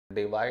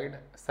divide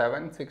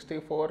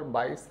 764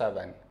 by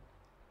 7.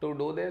 To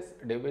do this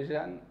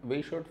division,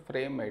 we should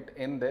frame it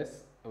in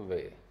this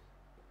way.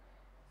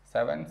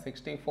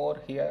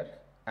 764 here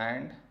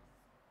and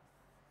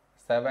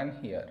 7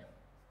 here.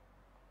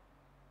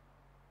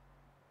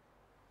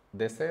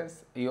 This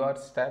is your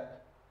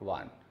step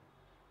 1.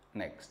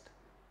 Next,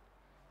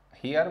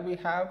 here we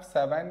have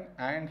 7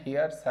 and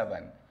here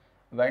 7.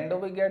 When do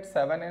we get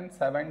 7 in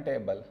 7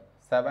 table?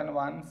 7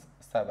 ones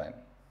 7.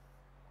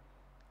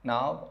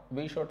 Now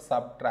we should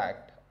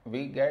subtract.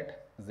 We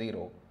get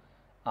 0.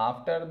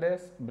 After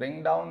this,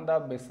 bring down the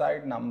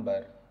beside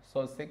number.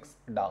 So 6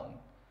 down.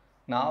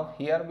 Now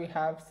here we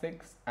have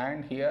 6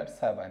 and here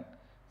 7.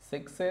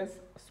 6 is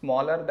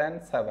smaller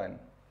than 7.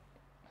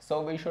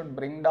 So we should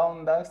bring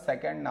down the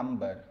second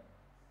number.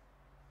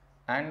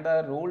 And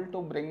the rule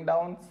to bring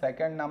down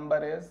second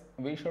number is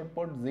we should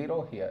put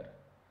 0 here.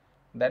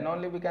 Then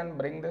only we can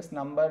bring this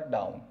number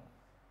down.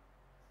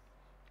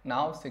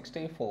 Now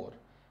 64.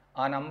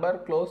 A number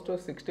close to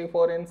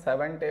 64 in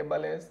 7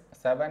 table is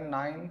 7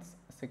 9s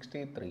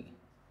 63.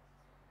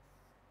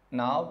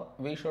 Now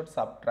we should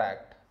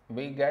subtract.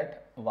 We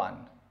get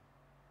 1.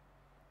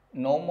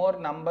 No more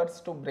numbers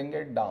to bring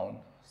it down.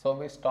 So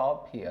we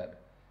stop here.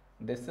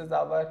 This is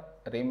our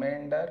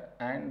remainder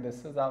and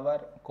this is our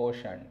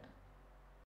quotient.